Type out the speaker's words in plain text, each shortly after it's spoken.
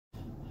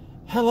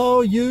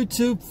Hello,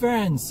 YouTube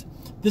friends.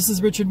 This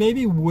is Richard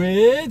Mabey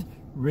with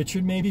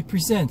Richard Mabey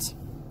Presents.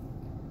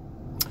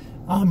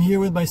 I'm here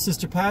with my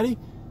sister Patti,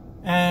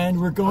 and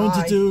we're going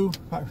to do.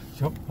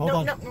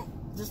 Hold on.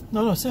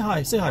 No, say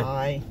hi. Say hi.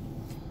 Hi.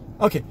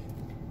 Okay.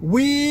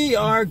 We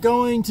are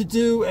going to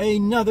do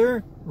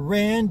another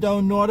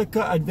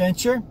Randonautica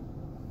Adventure,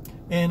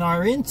 and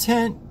our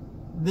intent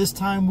this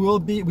time will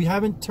be, we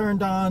haven't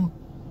turned on,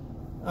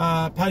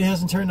 Patti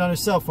hasn't turned on her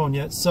cell phone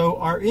yet, so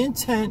our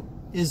intent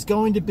is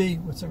going to be,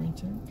 what's our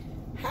intent?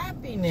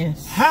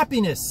 Happiness.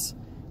 Happiness.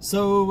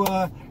 So,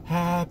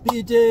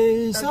 happy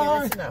days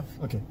are... That's enough.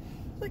 Okay.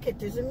 Look at,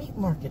 there's a meat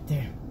market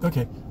there.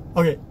 Okay.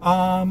 Okay.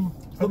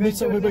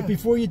 Wait,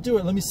 before you do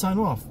it, let me sign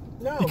off.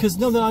 No. Because,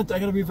 no, I got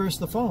to reverse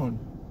the phone.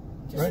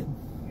 Just, right?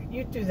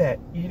 You do that.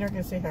 You're not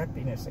going to say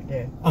happiness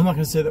again. I'm not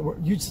going to say that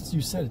word. You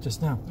said it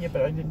just now. Yeah,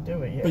 but I didn't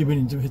do it yet. But you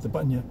didn't hit the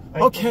button yet.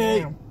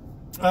 Okay.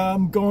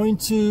 I'm going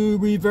to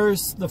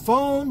reverse the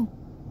phone,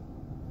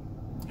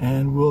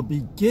 and we'll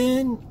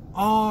begin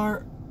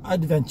our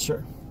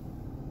adventure.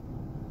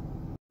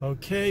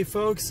 Okay,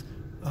 folks.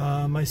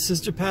 My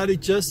sister Patti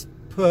just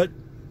put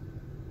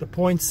the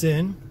points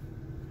in.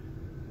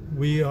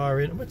 We are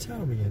in, what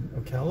town are we in?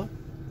 Ocala?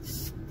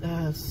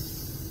 The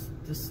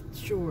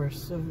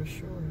shores, Silver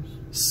Shores.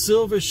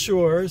 Silver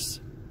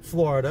Shores,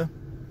 Florida.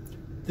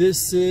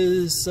 This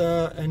is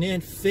an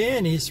Aunt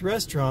Fanny's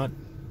restaurant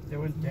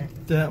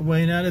that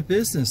went out of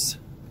business.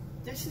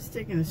 This is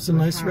taking us It's a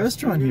nice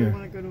restaurant here. Do you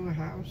want to go to a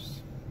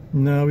house?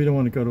 No, we don't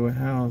want to go to a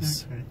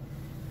house. Okay.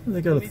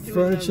 They got a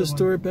furniture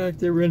store back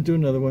there. We're going to do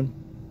another one.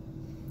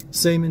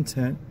 Same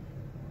intent.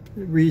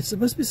 It reads, it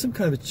must be some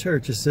kind of a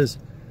church. It says,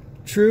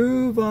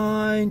 True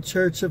Vine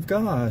Church of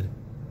God.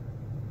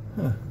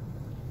 Huh.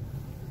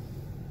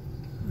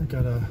 I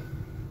got a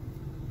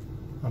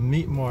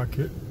meat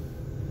market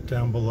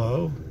down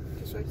below.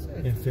 Just like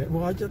I said.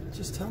 Well, I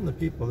just telling the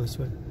people this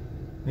way.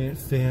 Aunt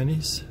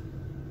Fanny's.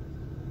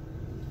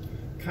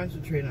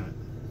 Concentrate on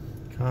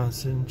it.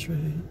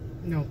 Concentrate.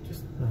 No,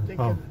 just think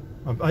of it.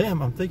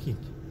 I'm thinking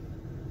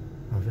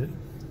of it.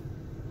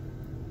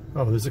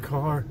 Oh, there's a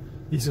car.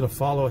 He's going to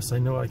follow us. I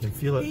know. I can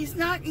feel it. He's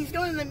not. He's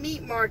going to the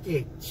meat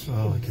market. Jeez.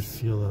 Oh, I can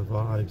feel the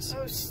vibes.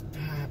 Oh,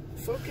 stop.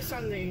 Focus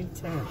on the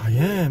intent. I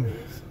am.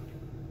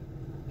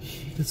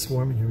 It's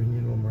warm in here. We need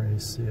a little more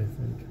AC, I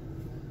think.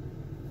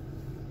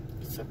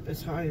 It's up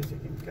as high as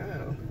it can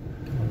go.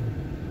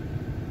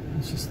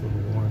 It's just a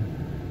little warm.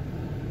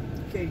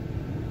 Okay.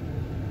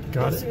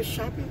 Got Is it? there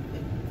shopping?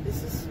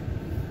 This is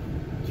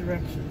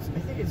directions. I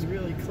think it's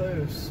really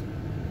close.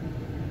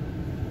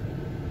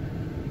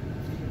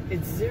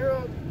 It's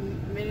 0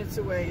 minutes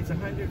away. It's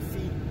 100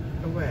 feet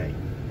away.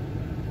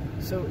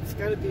 So it's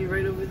got to be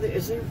right over there.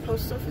 Is there a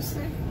post office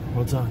there?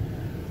 Hold on.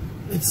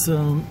 It's,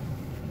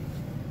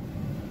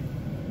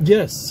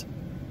 yes.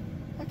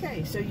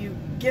 Okay, so you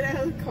get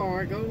out of the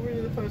car, go over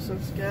to the post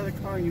office, get out of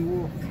the car, and you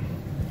walk.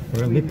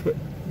 Let me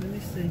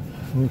see.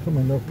 Let me put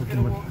my notebook You're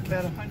in going my to walk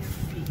about 100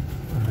 feet.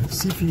 Alright,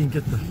 see if you can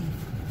get the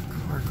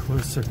car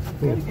closer.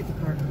 I've got to get the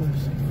car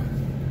closer.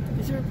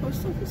 Is there a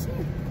post office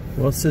here?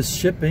 Well, it says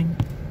shipping.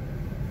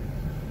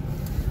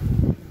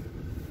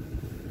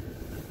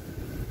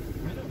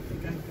 I don't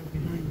think I go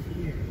behind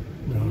here.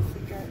 No. You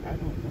think I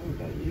don't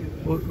know about you.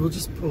 We'll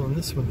just pull on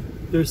this one.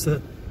 There's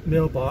the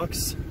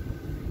mailbox.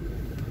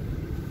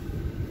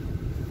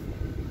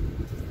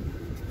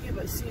 Yeah,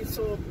 but see, it's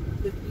all,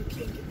 you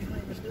can't get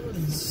behind the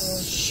building.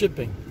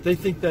 Shipping. They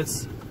think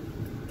that's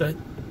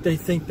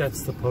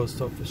the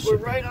post office. We're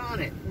shipping. right on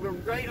it. We're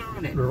right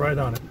on it. We're right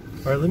on it.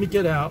 All right, let me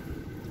get out.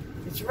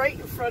 It's right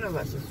in front of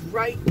us. It's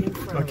right in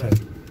front of us.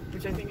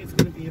 Which I think is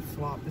going to be a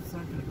flop. It's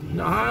not going to be.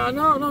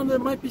 No. There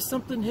might be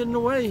something hidden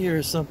away here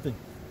or something.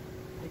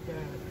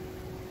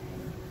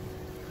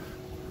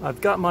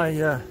 I've got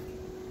my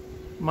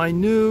my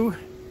new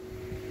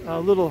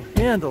little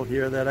handle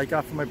here that I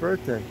got for my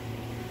birthday.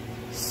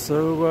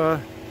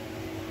 So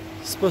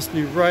it's supposed to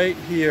be right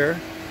here.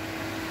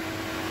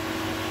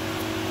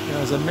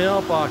 There's a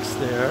mailbox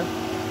there.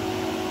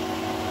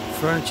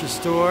 Furniture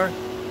store.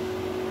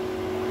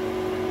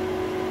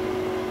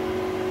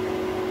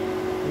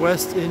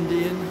 West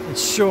Indian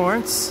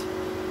Insurance.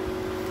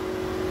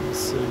 Let's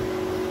see.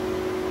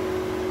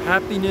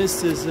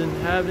 Happiness is in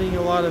having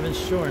a lot of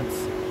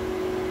insurance.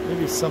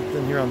 Maybe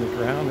something here on the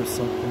ground or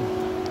something.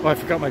 Oh, I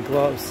forgot my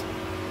gloves.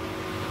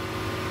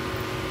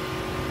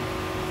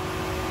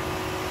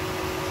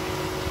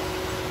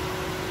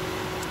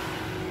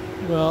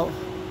 Well,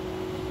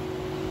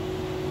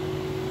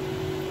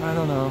 I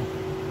don't know.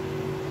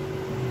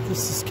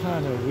 This is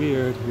kind of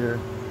weird here.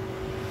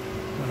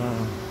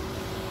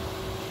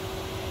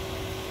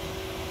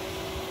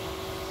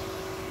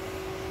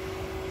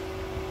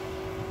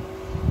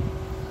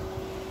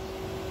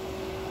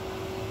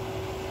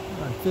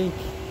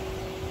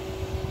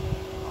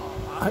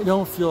 I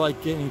don't feel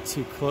like getting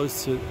too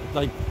close to it.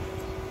 Like,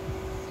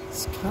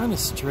 it's kind of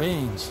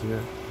strange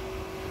here.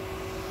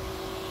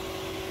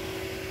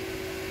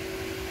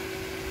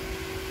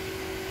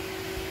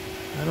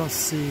 I don't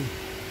see,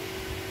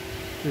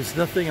 there's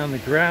nothing on the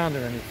ground or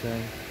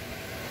anything.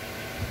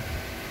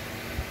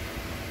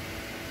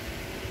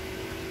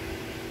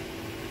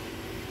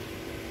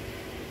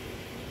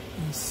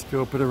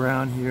 Scope it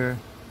around here.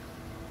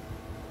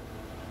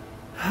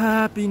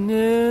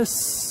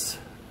 Happiness,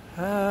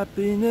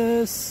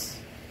 happiness.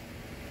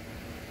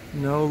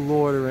 No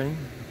loitering.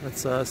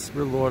 That's us.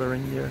 We're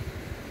loitering here.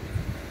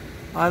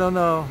 I don't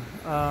know.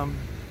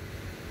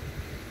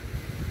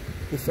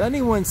 If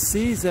anyone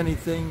sees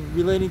anything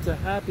relating to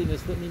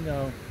happiness, let me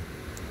know.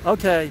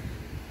 Okay,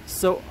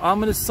 so I'm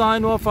going to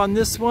sign off on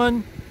this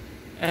one,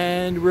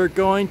 and we're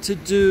going to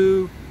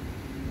do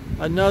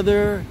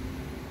another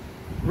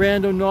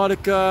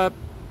Randonautica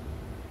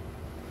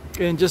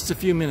in just a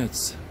few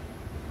minutes.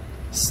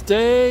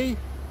 Stay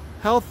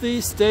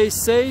healthy, stay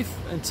safe.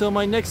 Until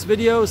my next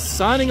video,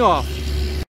 signing off.